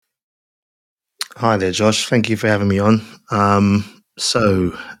Hi there, Josh. Thank you for having me on. what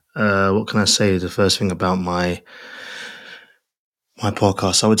can I say? The first thing about my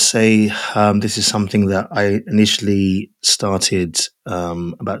podcast, I would say this is something that I initially started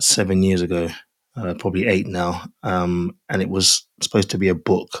about 7 years ago, probably eight now, and it was supposed to be a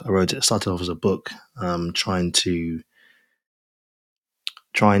book. I wrote it. It started off as a book, trying to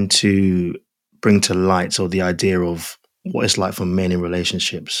bring to light or the idea of what it's like for men in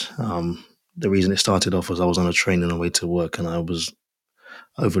relationships. The reason it started off was I was on a train on the way to work, and I was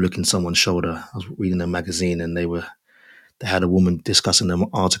overlooking someone's shoulder. I was reading a magazine, and they had a woman discussing an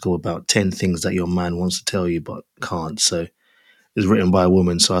article about 10 things that your man wants to tell you but can't. So it was written by a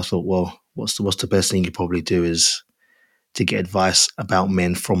woman. So I thought, well, what's the best thing you probably do is to get advice about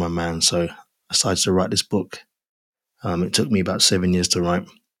men from a man. So I decided to write this book. It took me about 7 years to write,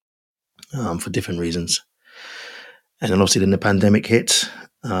 for different reasons. And then obviously then the pandemic hit.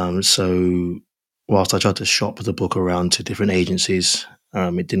 So whilst I tried to shop the book around to different agencies,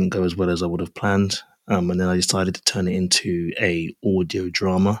 it didn't go as well as I would have planned. And then I decided to turn it into a audio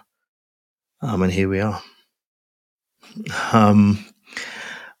drama. And here we are. Um,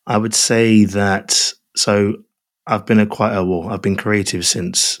 I would say that so I've been a quite a well, I've been creative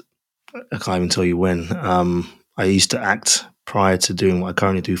since I can't even tell you when. I used to act prior to doing what I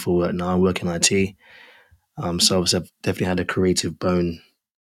currently do for work. Now I work in IT. So obviously I've definitely had a creative bone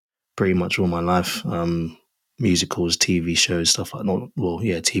pretty much all my life. Musicals, TV shows, stuff like not well,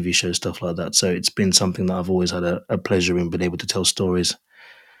 yeah, TV shows, stuff like that. So it's been something that I've always had a pleasure in being able to tell stories.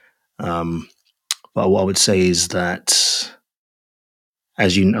 Um, but what I would say is that,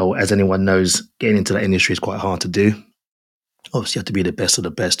 as you know, as anyone knows, getting into that industry is quite hard to do. Obviously, you have to be the best of the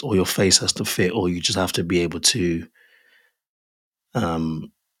best, or your face has to fit, or you just have to be able to.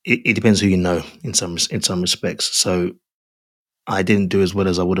 Um, it depends who you know in some respects. So I didn't do as well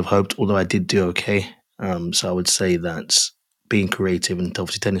as I would have hoped, although I did do okay. So I would say that being creative and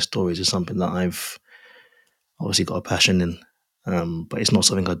obviously telling stories is something that I've obviously got a passion in. But it's not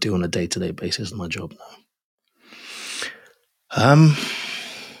something I do on a day to day basis in my job. Um,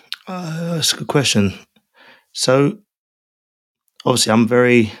 that's a good question. So obviously,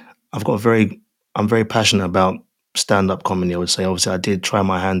 I've got I'm very passionate about stand up comedy. I would say obviously I did try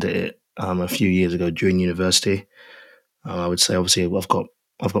my hand at it a few years ago during university. I would say obviously I've got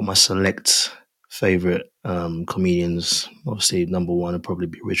my select favorite comedians. Obviously, number one would probably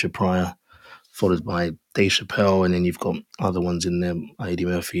be Richard Pryor, followed by Dave Chappelle, and then you've got other ones in there, Eddie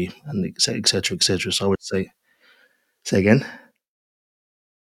Murphy, and et cetera, et cetera. So I would say again,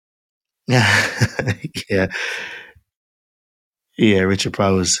 yeah, yeah, yeah. Richard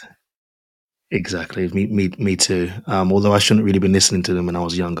Pryor was exactly me too. Although I shouldn't really been listening to them when I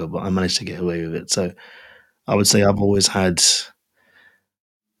was younger, but I managed to get away with it. So I would say I've always had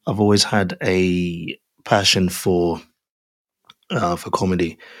a passion for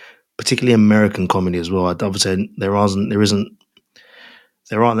comedy, particularly American comedy as well. I'd obviously there aren't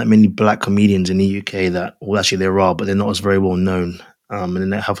that many black comedians in the UK that well actually there are, but they're not as very well known. And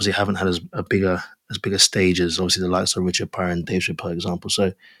then they obviously haven't had as big a stage as obviously the likes of Richard Pryor and Dave Chappelle, for example.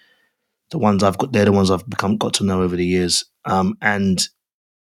 So they're the ones I've got to know over the years. And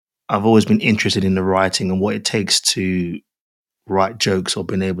I've always been interested in the writing and what it takes to write jokes or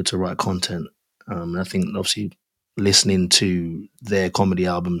being able to write content. And I think obviously listening to their comedy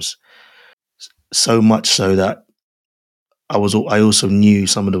albums so much so that I also knew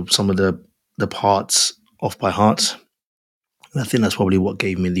some of the parts off by heart. And I think that's probably what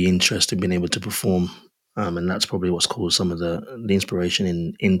gave me the interest in being able to perform. And that's probably what's caused some of the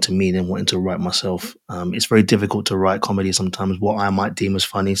inspiration into me then wanting to write myself. It's very difficult to write comedy sometimes. What I might deem as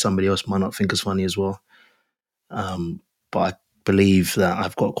funny, somebody else might not think as funny as well. But I believe that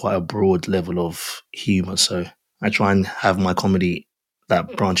I've got quite a broad level of humor, so I try and have my comedy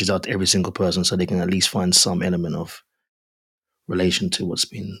that branches out to every single person, so they can at least find some element of relation to what's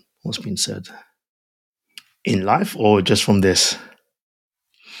been said in life or just from this.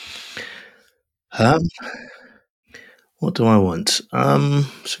 Um, what do I want?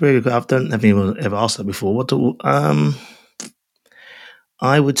 It's very good. I've never ever asked that before. What do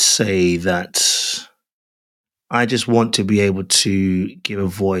I would say that I just want to be able to give a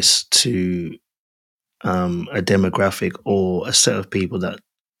voice to a demographic or a set of people that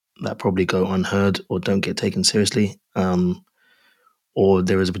probably go unheard or don't get taken seriously, or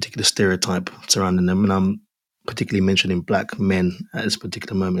there is a particular stereotype surrounding them. And I'm particularly mentioning black men at this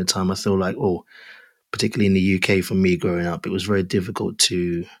particular moment in time. I feel like, oh, particularly in the UK for me growing up, it was very difficult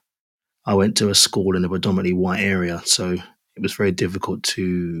to. I went to a school in a predominantly white area, so it was very difficult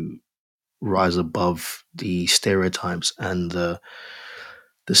to rise above the stereotypes and the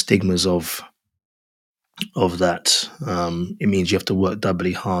stigmas of of that. It means you have to work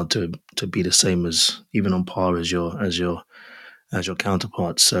doubly hard to be the same as, even on par as your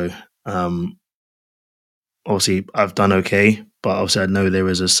counterparts. So obviously I've done okay, but obviously I know there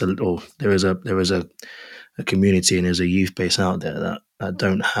is a community and there's a youth base out there that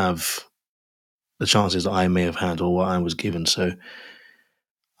don't have the chances that I may have had or what I was given. So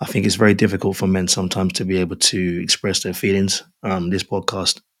I think it's very difficult for men sometimes to be able to express their feelings. This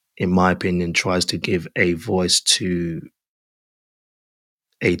podcast, in my opinion, tries to give a voice to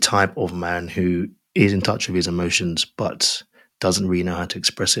a type of man who is in touch with his emotions but doesn't really know how to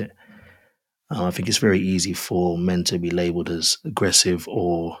express it. I think it's very easy for men to be labeled as aggressive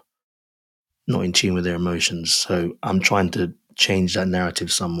or not in tune with their emotions. So I'm trying to change that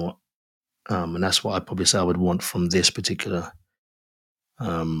narrative somewhat. And that's what I probably say I would want from this particular,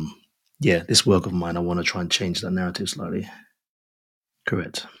 um, this work of mine. I want to try and change that narrative slightly.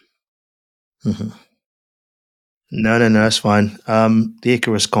 Correct. Mhm. No, no, no, that's fine. The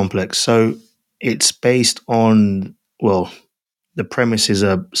Icarus complex. So it's based on, well, the premise is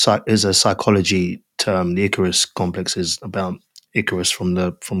a psychology term. The Icarus complex is about Icarus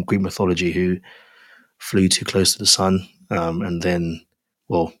from Greek mythology, who flew too close to the sun, and then,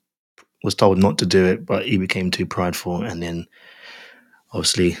 well, was told not to do it, but he became too prideful, and then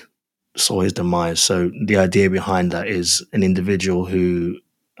obviously saw his demise. So the idea behind that is an individual who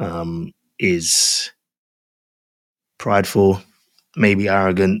is prideful, maybe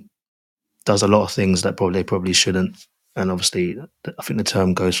arrogant, does a lot of things that probably they probably shouldn't. And obviously, I think the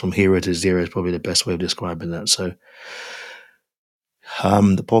term goes from hero to zero is probably the best way of describing that. So,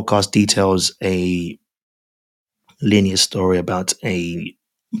 the podcast details a linear story about a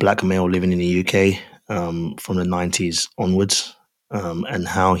black male living in the UK from the 90s onwards, and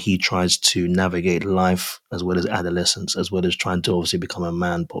how he tries to navigate life as well as adolescence, as well as trying to obviously become a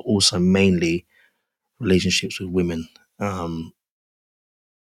man, but also mainly relationships with women. Um,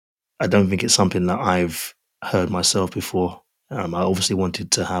 I don't think it's something that I've heard myself before. I obviously I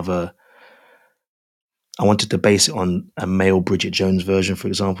wanted to base it on a male Bridget Jones version, for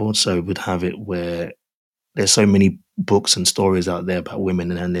example. So we'd have it where there's so many books and stories out there about women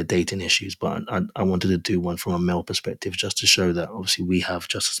and their dating issues, but I wanted to do one from a male perspective, just to show that obviously we have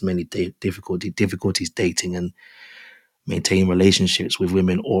just as many difficulties dating and maintaining relationships with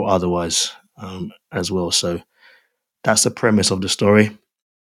women or otherwise, as well. So that's the premise of the story.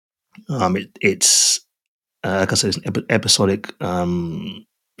 It's like I said, it's an episodic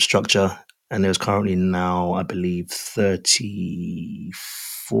structure, and there's currently now, I believe,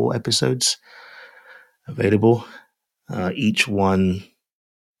 34 episodes available. Each one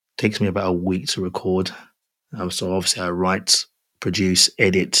takes me about a week to record. So obviously, I write, produce,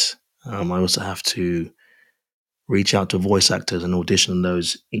 edit. I also have to reach out to voice actors and audition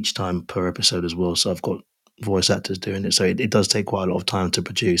those each time per episode as well. So I've got voice actors doing it. So it does take quite a lot of time to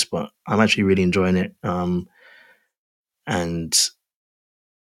produce, but I'm actually really enjoying it. And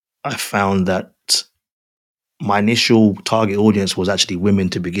I found that my initial target audience was actually women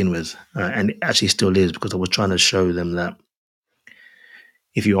to begin with, and it actually still is, because I was trying to show them that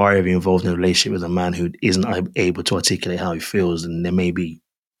if you are ever involved in a relationship with a man who isn't able to articulate how he feels, then there may be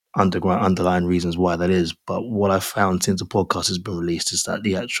underlying reasons why that is. But what I've found since the podcast has been released is that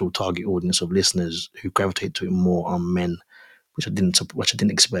the actual target audience of listeners who gravitate to it more are men, which I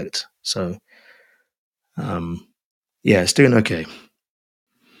didn't expect. So um, yeah, it's doing okay.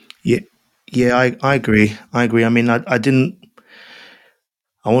 Yeah, yeah, I agree. I agree. I mean, I didn't.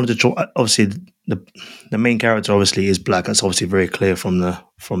 I wanted to try. Obviously, the the main character obviously is black. That's obviously very clear from the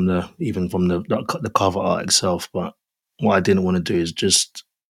cover art itself. But what I didn't want to do is just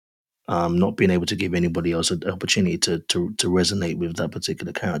not being able to give anybody else an opportunity to resonate with that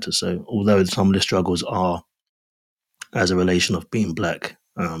particular character. So although some of the struggles are as a relation of being black,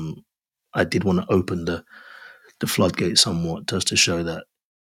 I did want to open the floodgate somewhat, just to show that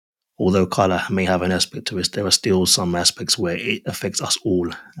although color may have an aspect to it, there are still some aspects where it affects us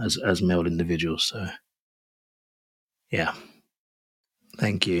all as male individuals. So yeah,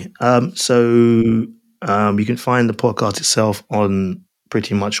 thank you. You can find the podcast itself on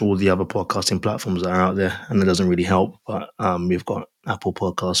pretty much all the other podcasting platforms that are out there, and it doesn't really help. But we've got Apple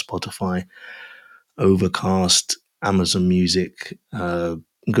Podcasts, Spotify, Overcast, Amazon Music,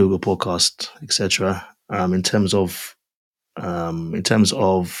 Google Podcast, etc. In terms of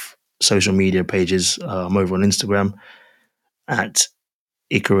social media pages, I'm over on Instagram at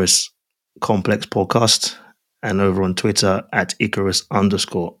Icarus Complex Podcast, and over on Twitter at Icarus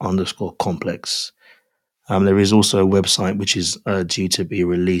underscore complex. There is also a website which is due to be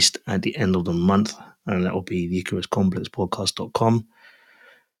released at the end of the month, and that will be the Icarus Complex Podcast.com.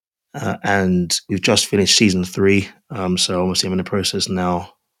 and we've just finished season 3. So obviously I'm in the process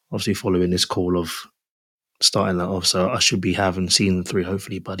now, obviously following this call of starting that off. So I should be having season 3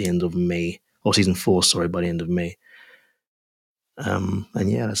 hopefully by the end of May, or season 4, sorry, by the end of May. And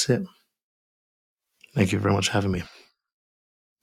yeah, that's it. Thank you very much for having me.